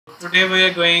today we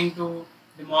are going to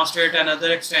demonstrate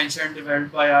another extension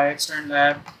developed by iExtend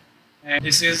Lab, and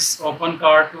this is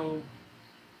OpenCart to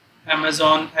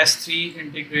Amazon S3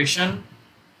 integration.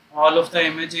 All of the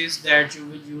images that you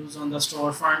will use on the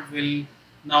storefront will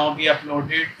now be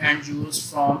uploaded and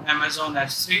used from Amazon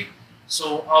S3.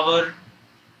 So our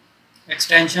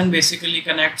extension basically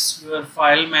connects your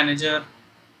file manager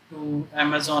to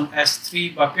Amazon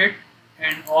S3 bucket,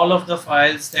 and all of the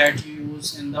files that you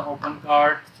use in the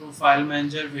OpenCart through file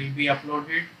manager will be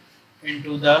uploaded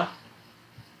into the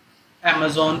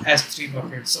Amazon S3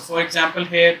 bucket. So for example,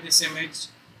 here this image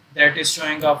that is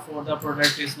showing up for the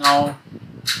product is now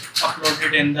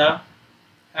uploaded in the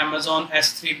Amazon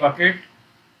S3 bucket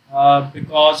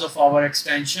because of our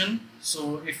extension.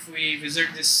 So if we visit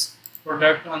this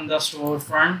product on the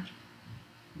storefront,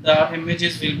 the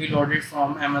images will be loaded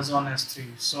from Amazon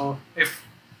S3. So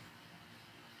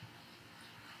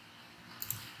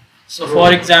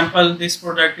for example, this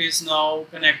product is now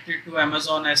connected to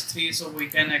Amazon S3, so we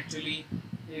can actually,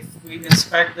 if we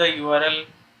inspect the URL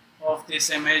of this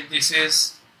image, this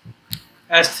is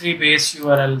S3 base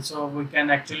URL, so we can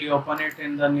actually open it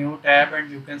in the new tab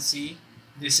and you can see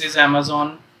this is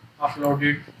Amazon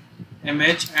uploaded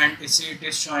image, and you see it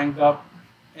is showing up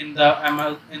in the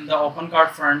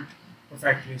OpenCart front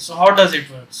perfectly. So how does it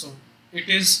work? So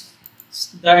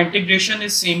the integration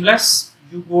is seamless.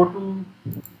 You go to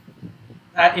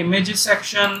images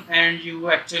section and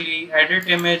you actually edit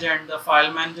image and the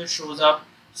file manager shows up.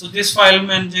 So this file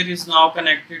manager is now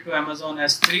connected to Amazon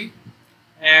S3,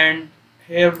 and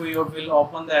here we will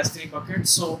open the S3 bucket.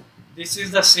 So this is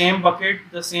the same bucket,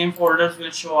 the same folders will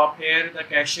show up here, the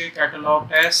cache, catalog,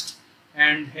 test,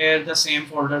 and here the same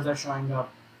folders are showing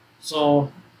up.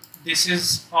 So this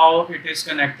is how it is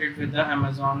connected with the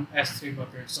Amazon S3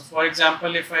 bucket. So for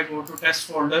example, if I go to test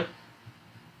folder,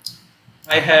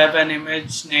 I have an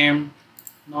image named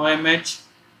no image.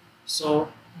 So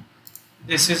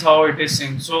this is how it is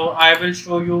synced. So I will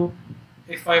show you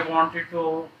if I wanted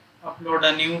to upload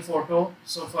a new photo.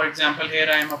 So for example, here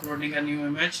I am uploading a new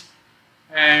image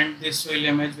and this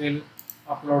image will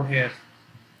upload here.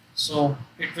 So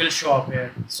it will show up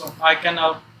here. So I can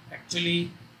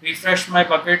actually refresh my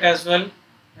bucket as well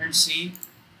and see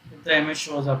if the image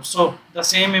shows up. So the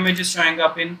same image is showing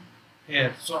up in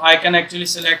here. So I can actually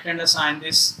select and assign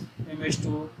this image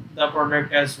to the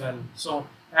product as well. So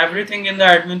everything in the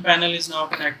admin panel is now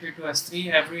connected to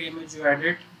S3. Every image you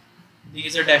edit,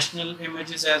 these additional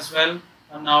images as well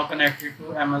are now connected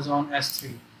to Amazon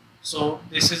S3. So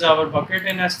this is our bucket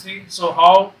in S3. So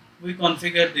how we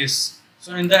configure this?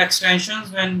 So in the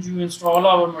extensions, when you install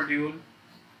our module,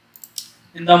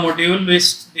 in the module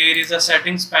list there is a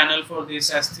settings panel for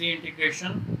this S3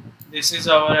 integration. This is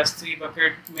our S3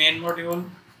 bucket main module.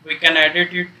 We can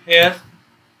edit it here,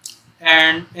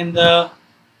 and in the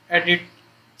edit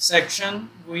section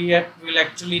we will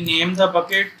actually name the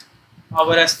bucket,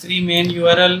 our S3 main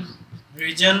URL,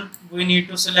 region we need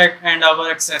to select, and our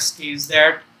access keys.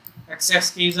 That access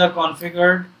keys are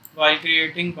configured while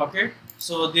creating bucket.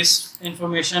 So this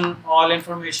information, all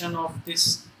information of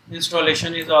this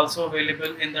installation is also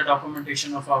available in the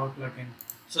documentation of our plugin.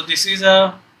 So this is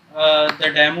the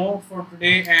demo for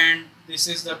today, and this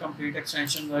is the complete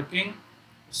extension working.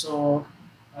 So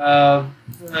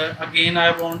again,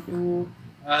 I want to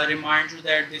remind you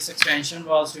that this extension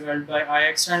was developed by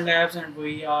iExtend Labs, and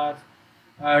we are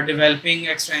developing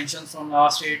extensions from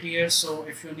last 8 years. So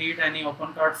if you need any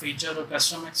OpenCart feature or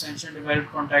custom extension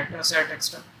developed, contact us at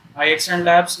iExtend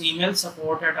Labs. Email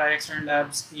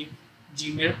support@iextendlabs,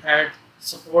 Gmail at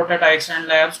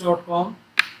support@iextendlabs.com.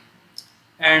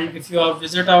 And if you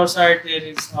visit our site, there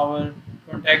is our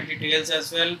contact details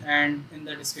as well, and in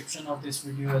the description of this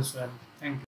video as well. Thank you.